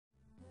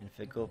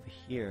I go over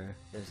here,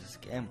 there's this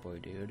Game Boy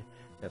dude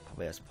that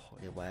probably has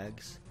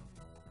Poliwags.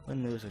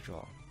 Win, lose, or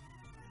draw.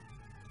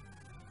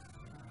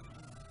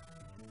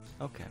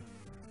 Okay.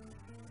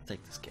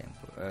 Take this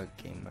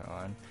gamer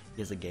on.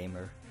 He's a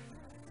gamer.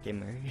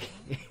 Gamer.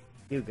 Here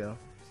you go.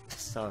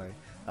 Sorry.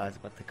 I was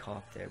about to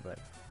cough there, but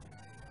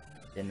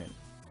didn't.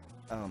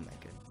 Oh my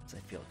goodness. I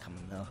feel it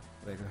coming though.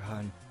 Later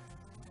on.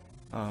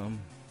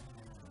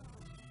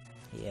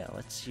 Yeah,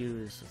 let's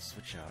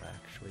switch out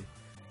actually.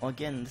 Well,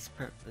 again, this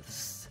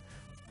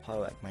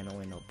Poliwag might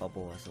only know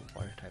Bubble as a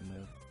water type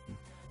move.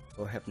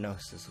 Or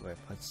Hypnosis, where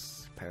it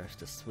puts Paris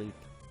to sleep.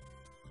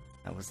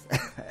 I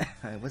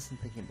wasn't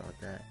thinking about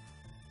that.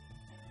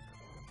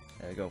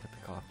 There we go with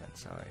the cough then,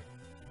 sorry.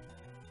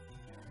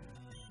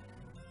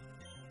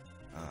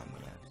 Yeah.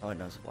 Oh, it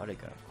knows Water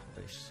Gun, of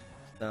course.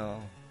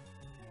 So,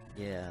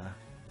 yeah.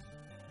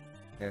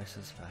 Paris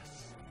is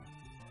fast.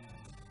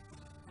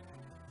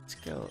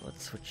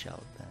 Let's switch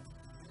out then.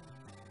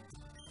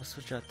 Let's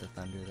switch out the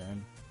Thunder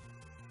then.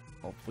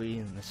 Hopefully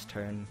in this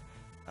turn,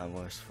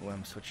 when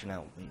I'm switching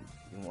out, we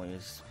won't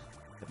use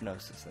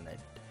Hypnosis and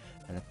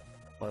the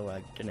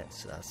Poliwag didn't,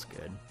 so that's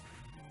good.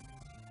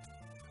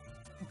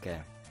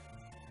 Okay.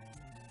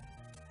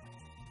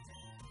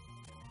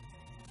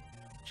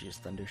 Use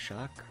Thunder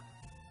Shock.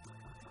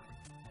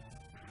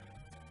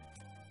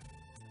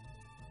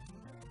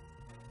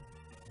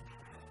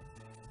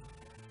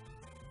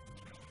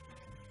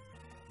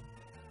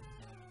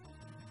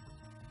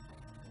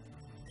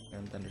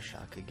 And Thunder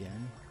Shock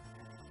again.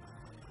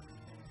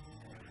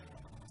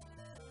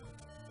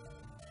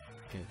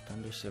 Okay,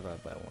 Thunder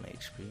survived by 1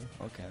 HP.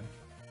 Okay.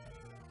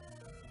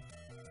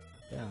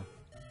 Yeah,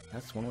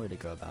 that's one way to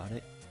go about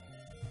it.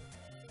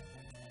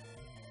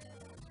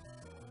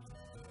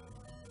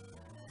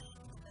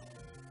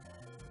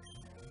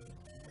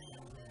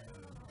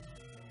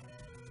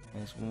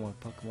 There's one more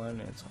Pokemon,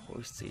 and it's a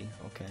Horsey.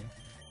 Okay.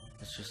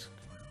 It's just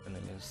gonna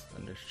use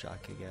Thunder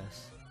Shock, I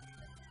guess.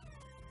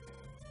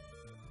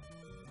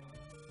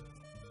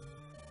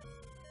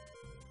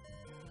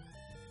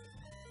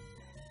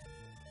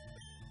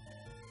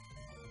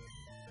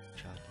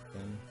 Shock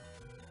again.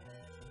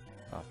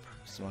 Oh,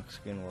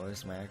 Smokescreen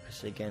lowers my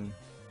accuracy again.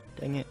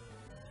 Dang it.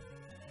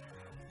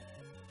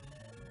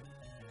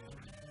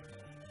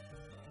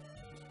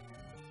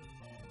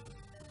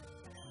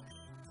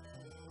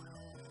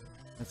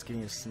 Let's get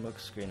a smoke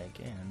screen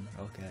again.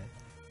 Okay.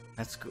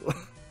 That's cool.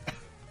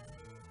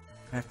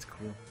 That's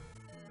cool.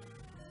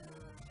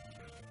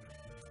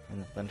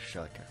 And the Thunder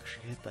Shock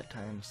actually hit that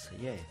time, so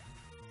yay.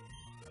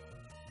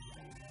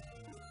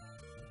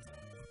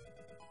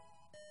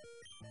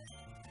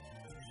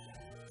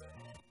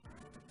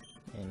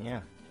 And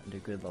yeah, I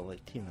did good level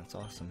 18, that's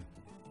awesome.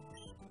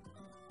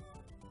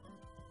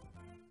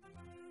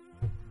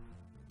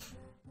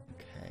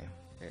 Okay,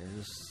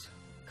 there's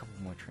a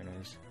couple more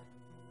trainers.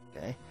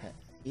 Okay,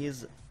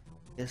 his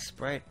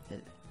sprite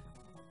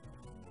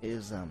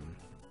is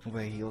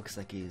where he looks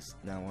like he's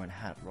now wearing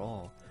hat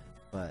raw,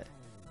 but it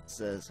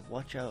says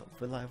watch out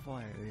for live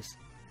wires.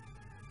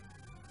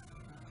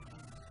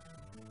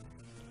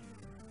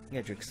 I'm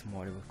gonna drink some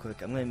water real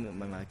quick. I'm gonna mute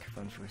my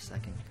microphone for a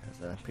second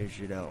because I'm pretty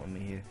sure you don't want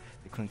me hear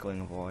the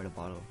crinkling of a water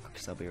bottle.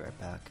 So I'll be right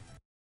back.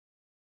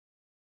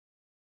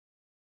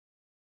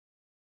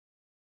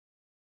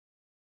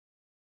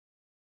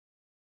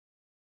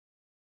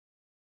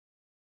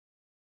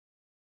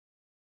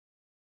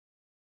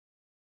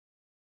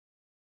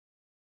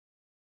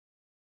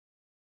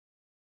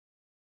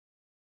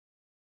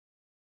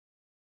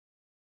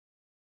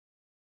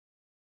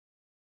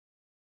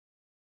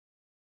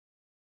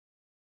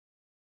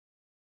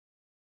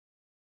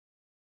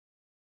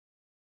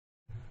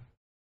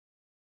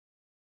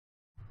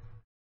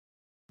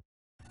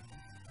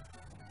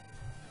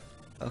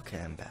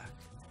 Okay, I'm back.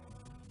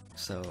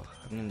 So,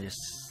 I'm gonna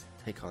just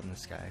take on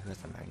this guy who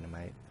has a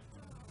Magnemite.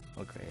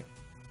 Oh great.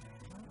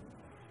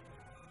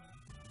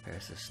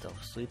 Paris is still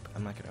asleep.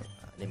 I'm not gonna,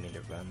 I didn't mean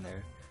to run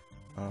there.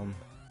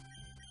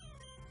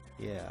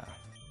 Yeah.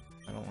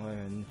 I don't want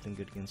anything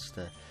good against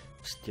the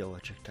Steel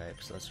Electric type,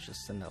 so let's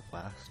just send out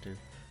Blaster.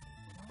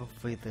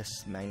 Hopefully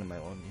this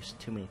Magnemite won't use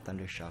too many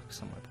Thunder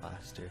Shocks on my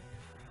Blaster.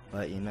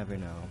 But you never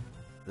know.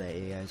 The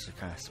AIs are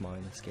kinda small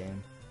in this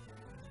game.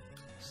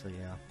 So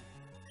yeah.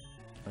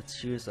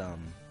 Let's use, Bite,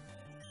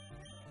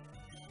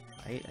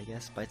 I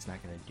guess. Bite's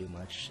not gonna do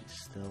much,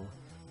 still.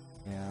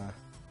 Yeah.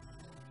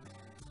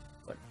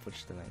 But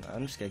flinch the thing.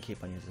 I'm just gonna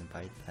keep on using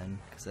Bite then,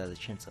 because it has a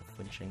chance of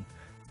flinching.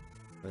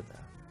 Or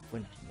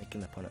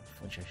making the opponent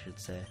flinch, I should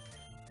say.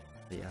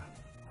 But yeah.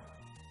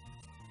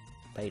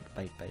 Bite.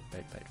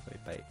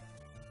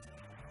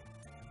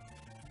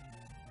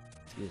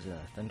 Let's use a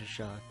Thunder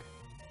Shock.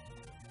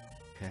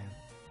 Okay.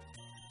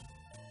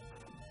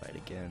 Bite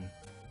again.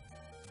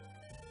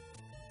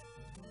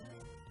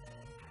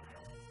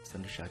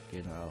 Thunder Shock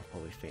again, I'll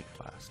probably Faint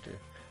Blaster.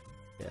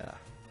 Yeah.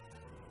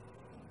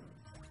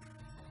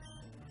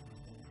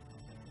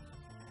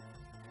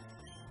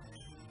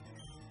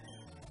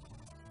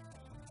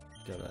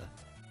 Gotta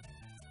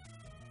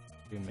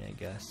do me, I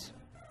guess.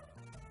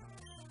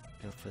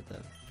 Go for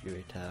the Fury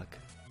Attack.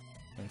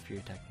 And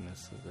Fury Attack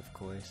misses, of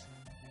course.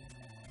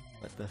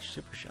 But the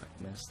Super Shock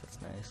missed,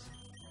 that's nice.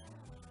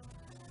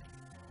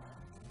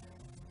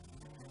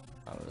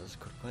 Oh, that was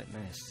quite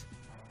nice.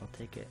 I'll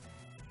take it.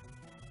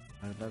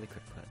 Another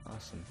crit play,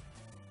 awesome.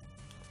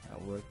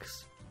 That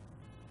works.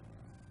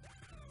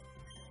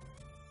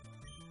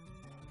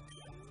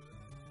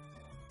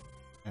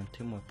 And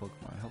 2 more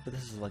Pokemon. Hopefully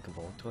this is like a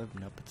Voltorb.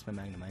 Nope, it's my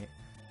Magnemite.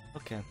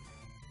 Okay.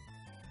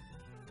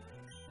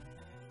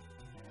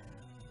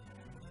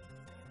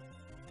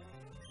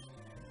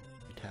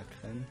 Attack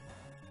then.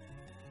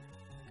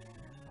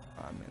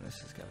 Oh man,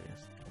 this is gonna be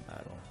a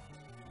battle.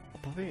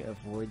 I'll probably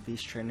avoid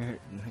these trainers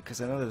because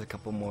I know there's a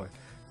couple more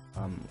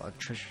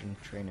electrician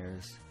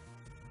trainers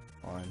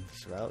on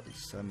this route,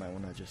 so I might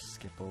want to just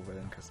skip over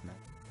them because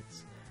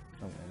it's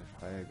don't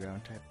have fire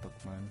ground type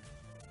Pokemon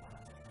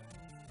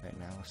right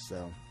now,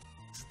 so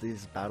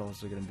these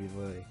battles are gonna be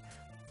really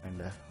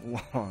kinda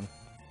long.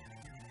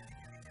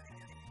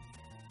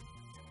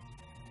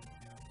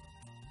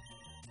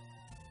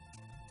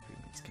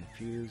 It's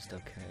confused,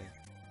 okay.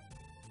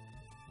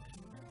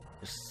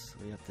 Just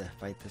we have to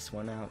fight this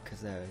one out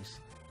because I was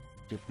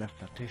stupid enough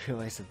not to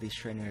realize that these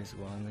trainers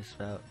were on this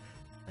route.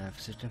 I have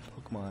certain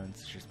Pokemon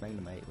such as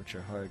Magnemite, which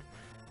are hard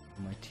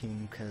on my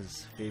team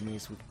because Femi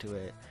is weak to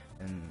it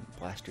and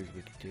Blaster is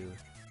weak to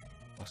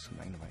also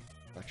Magnemite.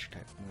 Electric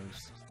type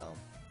moves, so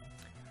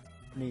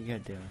what are you gonna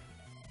do?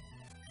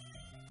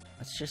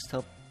 Let's just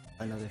hope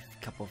another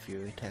couple of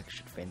Fury attacks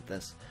should faint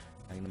this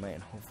Magnemite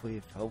and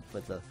hopefully hope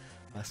for the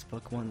last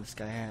Pokemon this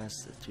guy has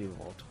to be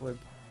Voltorb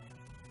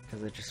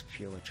because they're just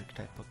pure electric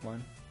type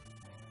Pokemon.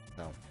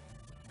 So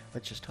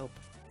let's just hope.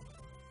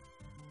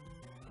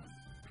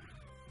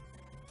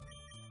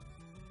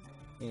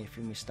 Hey,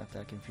 Fumi stopped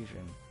that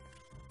confusion.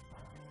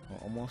 We're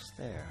almost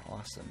there.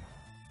 Awesome.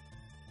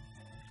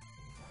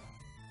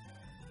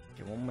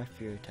 Okay, one of my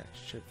Fury attacks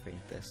should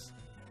faint this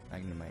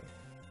Magnemite.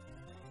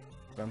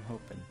 But I'm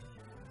hoping.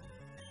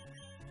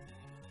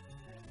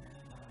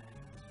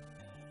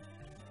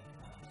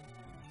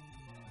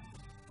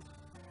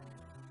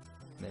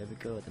 There we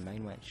go, the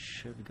Magnemite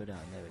should go down.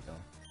 There we go.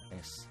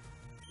 Nice.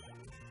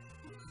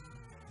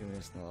 Give me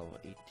this level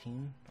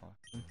 18.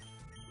 Awesome.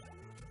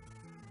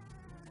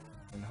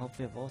 And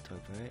hopefully a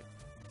Voltorb, right?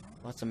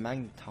 Lots of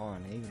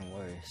Magneton, even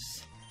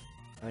worse.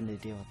 I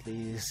need to deal with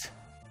these.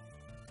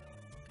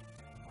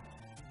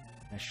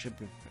 I should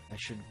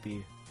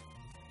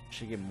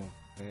get more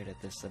prepared at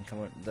this. I'm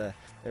coming. The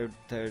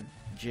third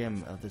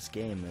gym of this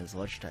game is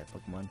Electric type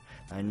Pokemon.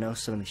 I know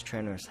some of these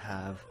trainers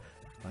have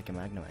like a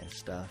Magnemite and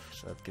stuff,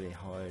 so that's gonna be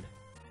hard.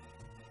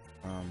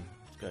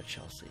 Let's go to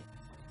Chelsea.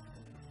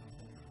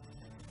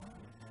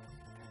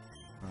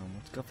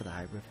 Let's go for the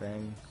Hyper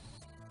Fang.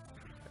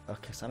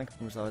 Okay, Sonic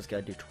Boom's always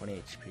gotta do 20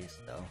 HP,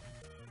 so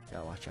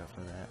gotta watch out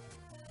for that.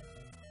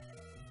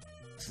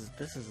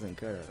 This isn't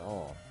good at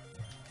all.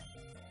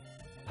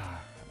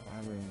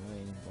 I'm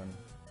really one.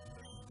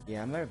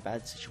 Yeah, I'm in a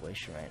bad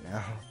situation right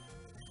now.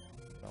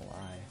 Don't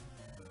lie.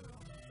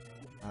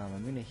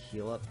 I'm gonna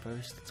heal up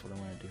first. That's what I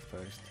want to do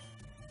first,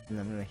 and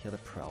then I'm gonna heal the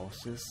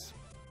paralysis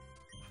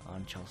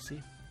on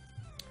Chelsea,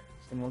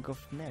 and we'll go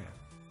from there.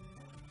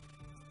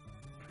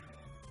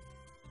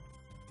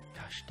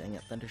 Gosh dang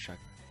it, Thundershock.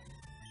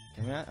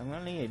 I'm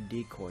gonna need a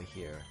decoy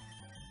here.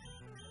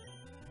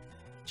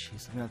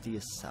 Jeez, I'm gonna have to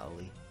use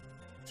Sally.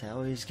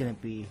 Sally's gonna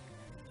be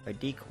a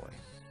decoy.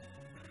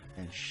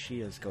 And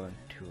she is going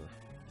to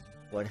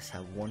let us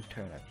have one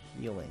turn of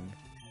healing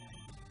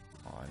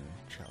on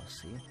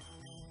Chelsea.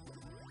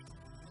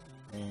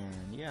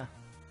 And yeah.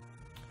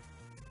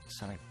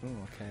 Sonic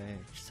Boom, okay.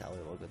 Sally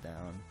will go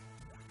down.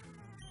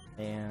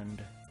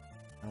 And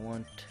I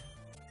want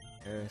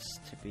Paris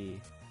to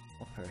be...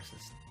 well, Paris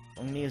is...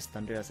 I'm gonna use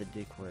Thunder as a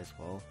decoy as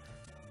well.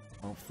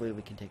 Hopefully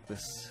we can take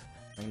this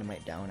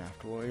Magnemite down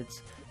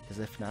afterwards. Because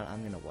if not,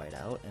 I'm gonna white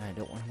out. And I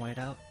don't want to white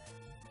out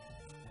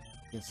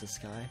against this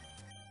guy.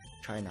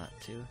 Try not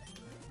to.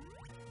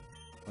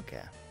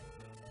 Okay.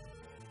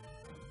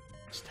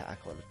 Just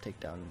tackle to take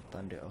down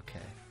Thunder. Okay.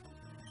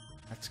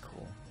 That's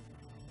cool.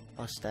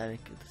 Oh,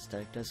 static. The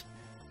static does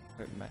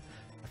hurt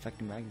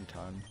affect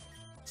Magneton.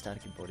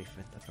 Static ability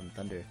from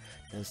Thunder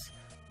does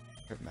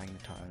hurt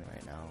Magneton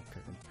right now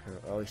because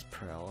I'm always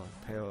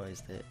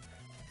paralyzed it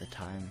the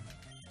time.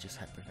 Just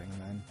Hyper Fang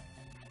then.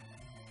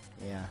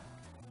 Yeah.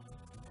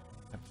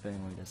 Hyper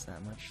Fang only does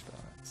that much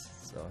though.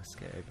 It's so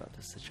scary about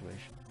this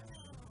situation.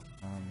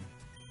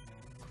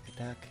 Quick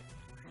attack.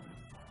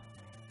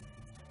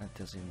 That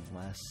does even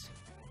less.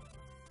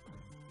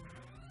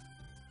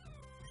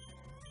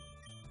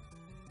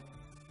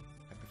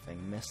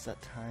 Everything missed that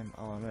time.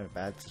 Oh, I'm in a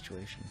bad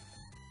situation.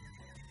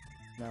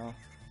 No.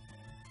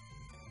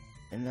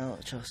 And now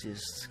Chelsea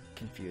is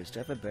confused. Do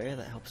I have a barrier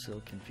that helps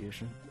heal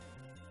confusion?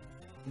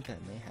 I think I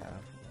may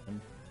have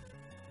one.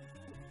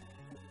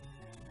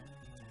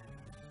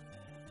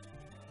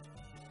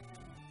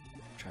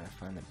 I'm trying to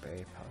find the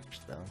berry pouch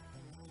though.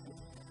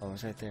 Oh,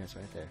 it's right there, it's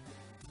right there.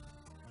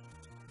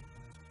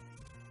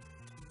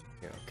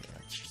 Here, okay,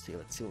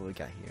 let's see what we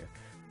got here.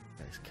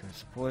 Guys,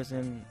 Curse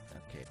Poison,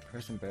 Okay,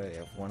 person barely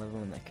have one of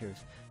them that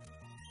cures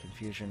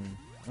confusion.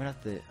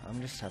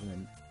 I'm just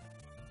having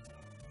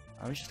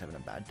a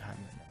bad time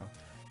right now.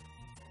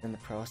 Then the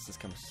process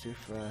comes through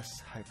for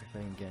us. Hyper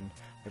Fang again.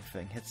 Hyper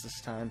Fang hits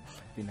this time.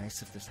 It'd be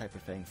nice if this Hyper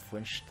Fang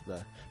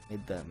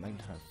made the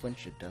Magneton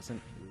flinch. It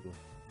doesn't. Ooh.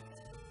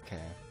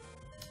 Okay.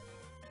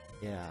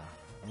 Yeah,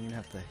 I'm gonna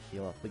have to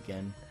heal up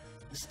again.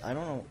 I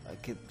don't know.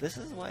 This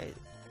is why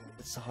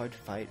it's a hard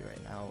fight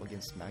right now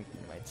against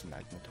Magnemites and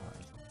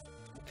Magnetons.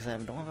 Because I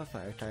don't have a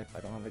fire type. I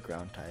don't have a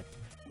ground type.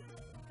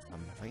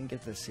 If I can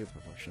get the super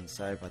potion.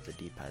 Sorry about the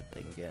D-pad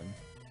thing again.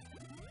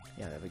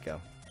 Yeah, there we go.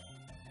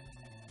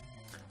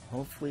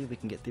 Hopefully we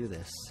can get through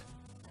this.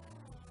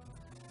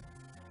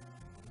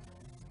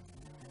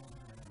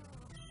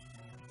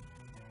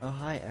 Oh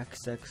hi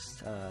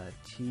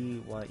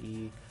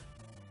XXTYE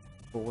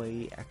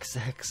Boy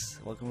XX.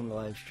 Welcome to the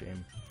live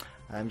stream.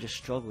 I'm just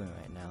struggling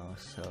right now,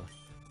 so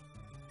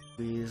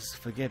please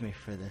forgive me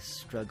for this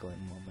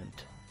struggling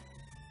moment.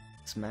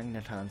 This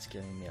Magneton's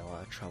giving me a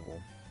lot of trouble.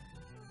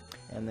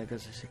 And there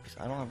goes the secret.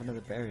 I don't have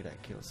another berry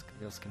that kills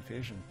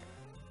confusion.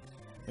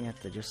 I have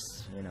to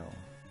just, you know,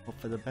 hope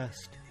for the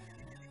best.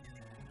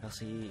 I'll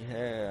see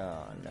here.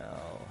 Oh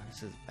no,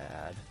 this is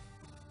bad.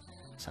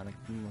 Sonic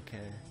Boom,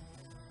 okay.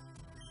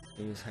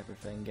 Use Hyper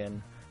Fang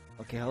again.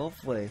 Okay,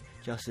 hopefully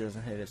Chelsea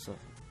doesn't hit it, so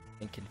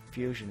in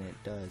confusion it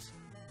does.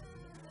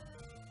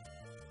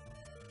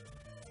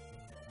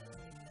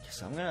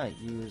 So I'm gonna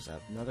use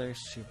another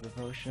super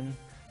potion.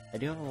 I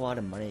do have a lot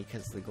of money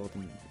because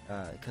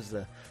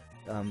the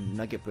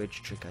nugget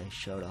bridge trick I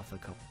showed off a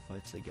couple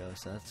parts ago,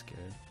 so that's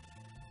good.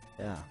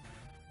 Yeah.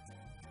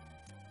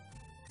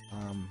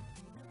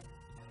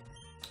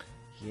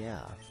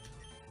 Yeah.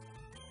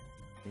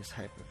 Use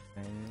Hyper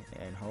Fang,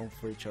 and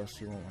hopefully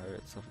Chelsea won't hurt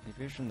itself in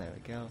confusion. There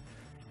we go.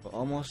 We're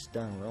almost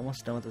done. We're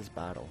almost done with this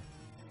battle.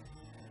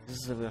 This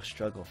is a real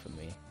struggle for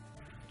me.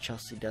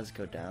 Chelsea does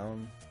go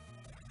down.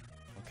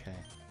 Okay.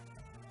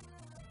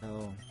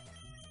 So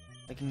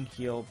I can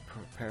heal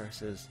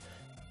Paris's.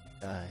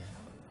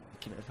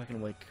 If I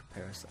can wake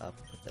Paris up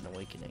with an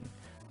awakening,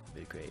 it'd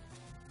be great.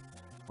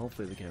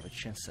 Hopefully we can have a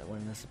chance to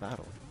win this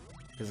battle.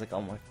 Because like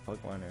all my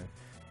Pokemon are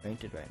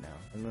fainted right now,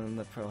 and then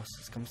the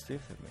process comes through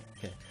for me.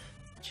 Okay,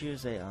 let's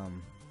use a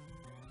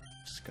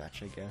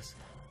scratch, I guess.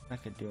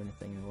 Not gonna do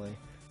anything really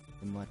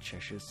much, I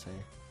should say.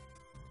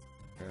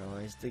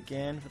 Paralyzed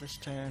again for this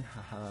turn,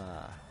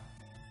 haha.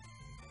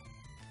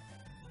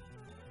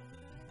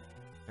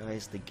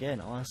 Paralyzed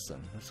again,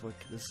 awesome.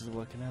 This is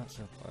working out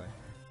so far.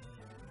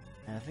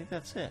 And I think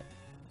that's it.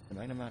 The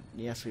Magnemon.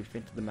 Yes, we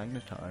fainted the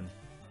Magneton.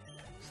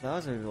 So that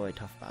was a really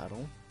tough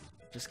battle.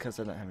 Just because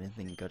I don't have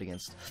anything good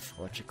against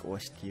electric or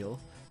steel,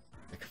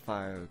 like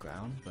fire or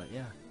ground. But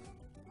yeah,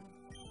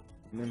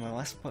 I mean my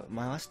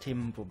last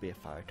team will be a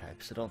fire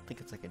type, so don't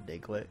think it's like a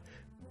Diglett.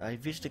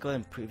 I've used Diglett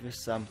in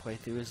previous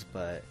playthroughs,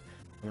 but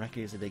I'm not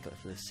gonna use a Diglett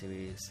for this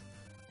series.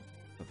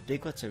 But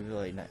Digletts are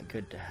really not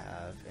good to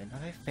have, and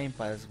if I faint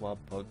by this wild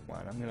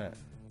Pokemon, I'm gonna.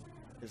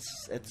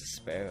 It's a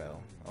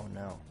Sparrow. Oh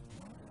no.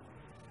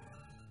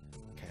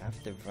 Okay, I have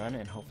to run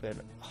and hopefully.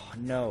 Oh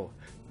no,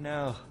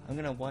 no! I'm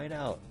gonna white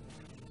out.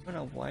 I'm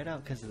gonna white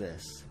out because of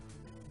this.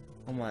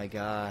 Oh my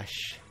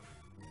gosh.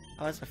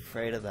 I was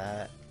afraid of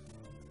that.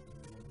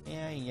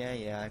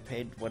 Yeah. I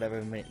paid whatever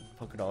many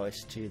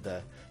 $Pokédollars to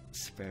the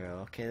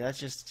Sparrow. Okay, that's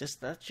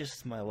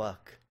just my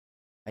luck.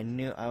 I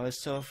was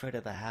so afraid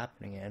of that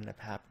happening, it ended up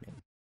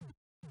happening.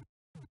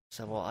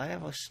 So while I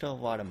have still a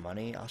lot of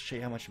money, I'll show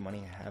you how much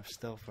money I have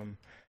still from.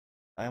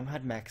 I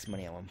had max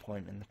money at one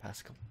point in the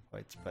past couple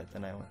points, but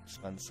then I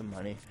spent some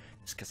money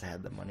just because I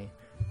had the money.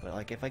 But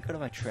like if I go to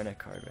my trainer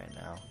card right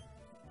now.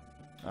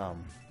 I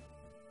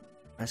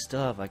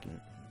still have like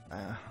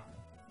I'm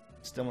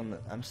still in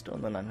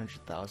the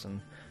 900,000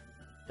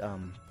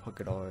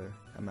 $Pokédollar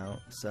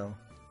amount, so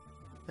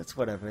that's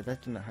whatever.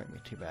 That didn't hurt me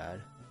too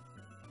bad.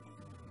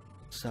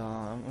 So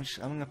I'm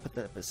gonna put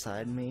that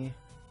beside me,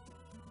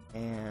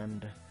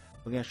 and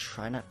we're gonna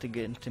try not to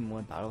get into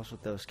more battles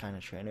with those kind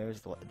of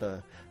trainers,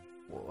 the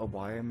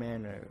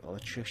wiremen or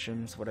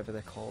electricians, whatever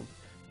they're called.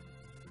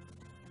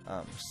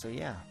 So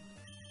yeah,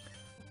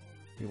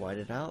 we white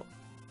it out.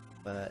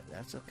 But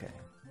that's okay.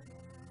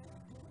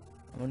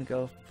 I'm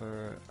gonna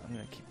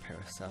keep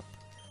Paris up.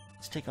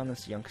 Let's take on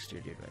this youngster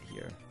dude right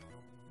here.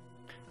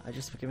 I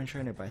just became a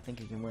trainer, but I think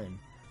he can win.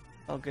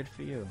 Oh, good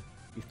for you.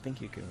 You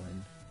think you can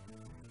win.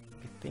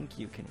 You think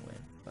you can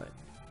win, but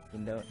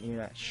you're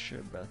not sure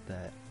about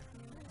that.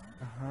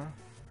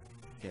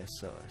 Okay,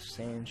 so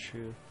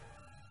Sandshrew.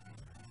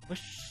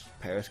 Wish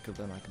Paris could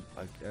learn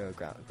like a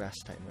grass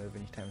type move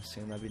anytime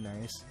soon. That'd be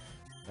nice.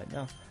 But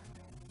no.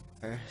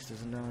 Paris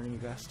doesn't know any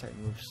grass type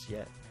moves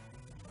yet.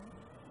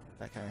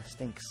 That kind of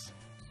stinks.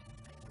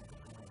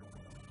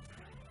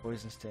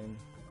 Poison Sting.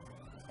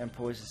 And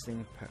Poison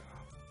Sting. Oh,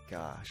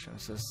 gosh, I'm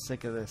so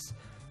sick of this.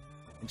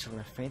 I'm just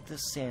gonna faint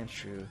this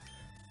Sandshrew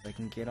so I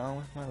can get on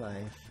with my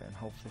life and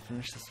hopefully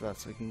finish this route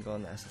so we can go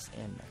on the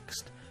SSN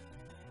next.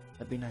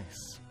 That'd be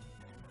nice.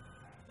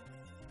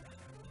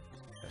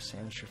 Our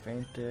Sandshrew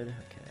fainted.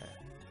 Okay.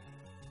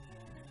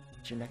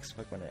 your next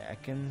Pokemon?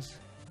 Ekans?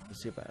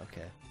 Zubat,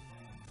 okay.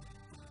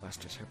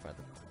 Buster's hurt by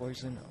the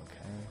poison,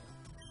 okay.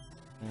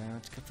 Yeah,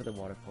 let's go for the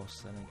Water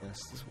Pulse then, I guess.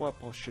 This Water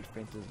Pulse should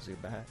faint the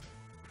Zubat.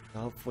 So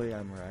hopefully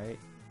I'm right.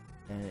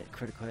 And it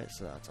critical hit,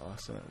 so that's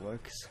awesome, it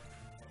works.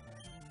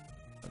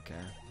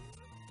 Okay.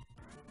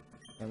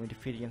 And we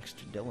defeated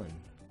youngster Dylan.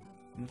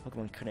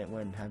 Pokemon couldn't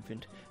win,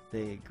 haven't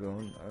they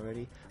grown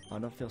already? Oh,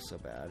 don't feel so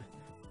bad.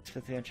 It's for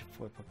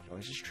 304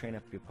 Pokeballs. Just train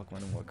up your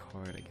Pokemon and work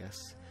hard, I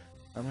guess.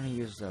 I'm gonna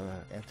use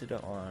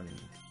Antidote on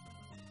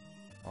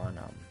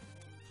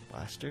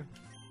Blaster.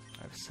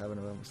 I have 7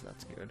 of them, so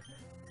that's good.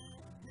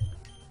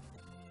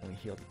 And we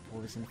healed the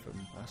poison from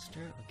Blaster.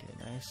 Okay,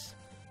 nice.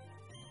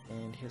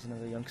 And here's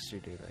another youngster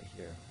dude right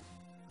here.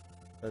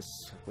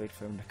 Let's wait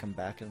for him to come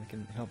back and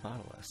he'll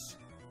battle us.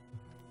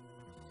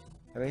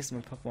 I raised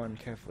my Pokemon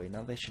carefully.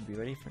 Now they should be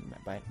ready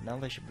by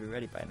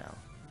now.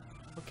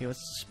 Okay, let's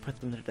just put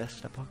them to death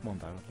in a Pokemon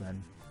battle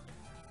then.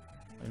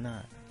 Why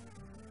not?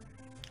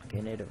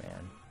 Okay, native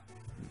man.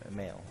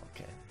 Male,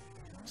 okay.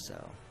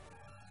 So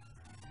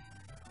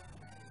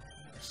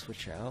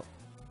switch out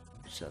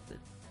the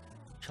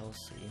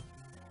Chelsea.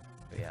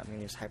 But yeah, I'm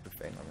gonna use Hyper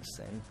Fang on this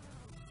thing.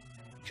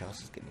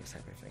 Chelsea's gonna use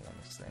Hyper Fang on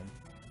this thing.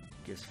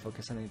 Gives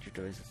focus on nature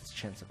doors, it's a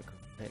chance of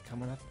a hit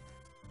coming up.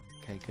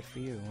 Okay, good for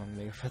you. I'm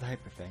gonna go for the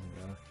Hyper Fang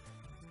though.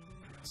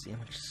 Let's see how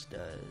much this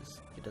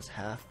does. It does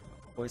half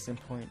poison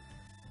point.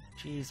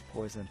 Jeez,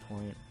 poison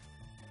point.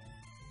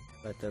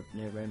 But the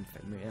nearby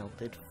male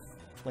did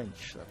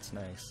flinch, so that's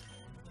nice.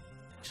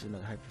 Which is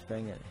another Hyper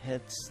Fang that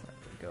hits. There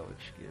we go, we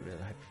should get rid of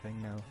the Hyper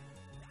Fang now.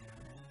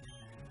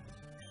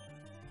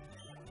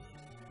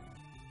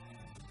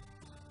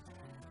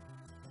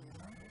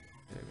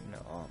 There we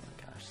go. Oh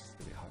my gosh, this is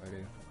gonna be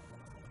harder.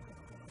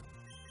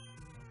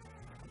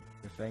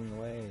 Hyper Fang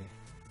away.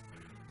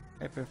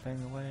 Hyper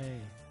Fang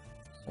away.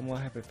 One more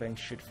Hyper Fang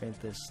should faint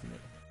this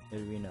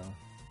Nidorino.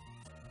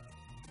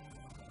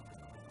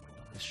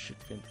 This should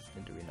faint this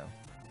Nidorino.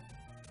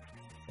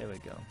 There we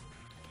go.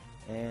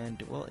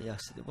 And, well, yes,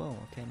 it will.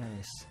 Okay,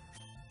 nice.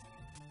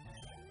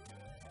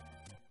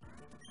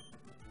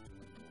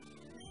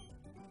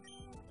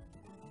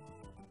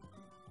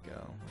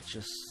 Go. Let's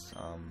just,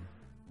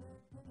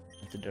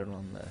 hit the dirt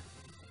on the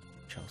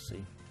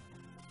Chelsea.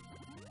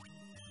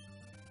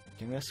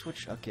 Can we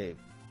switch? Okay,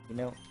 you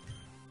know,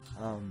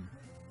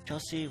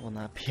 Chelsea will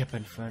not be up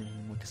in front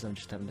anymore because I'm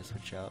just having to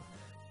switch out.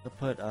 I'll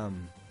put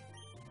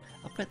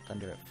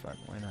Thunder up front,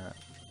 why not?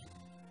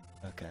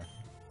 Okay.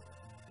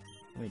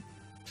 Let me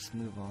just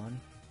move on.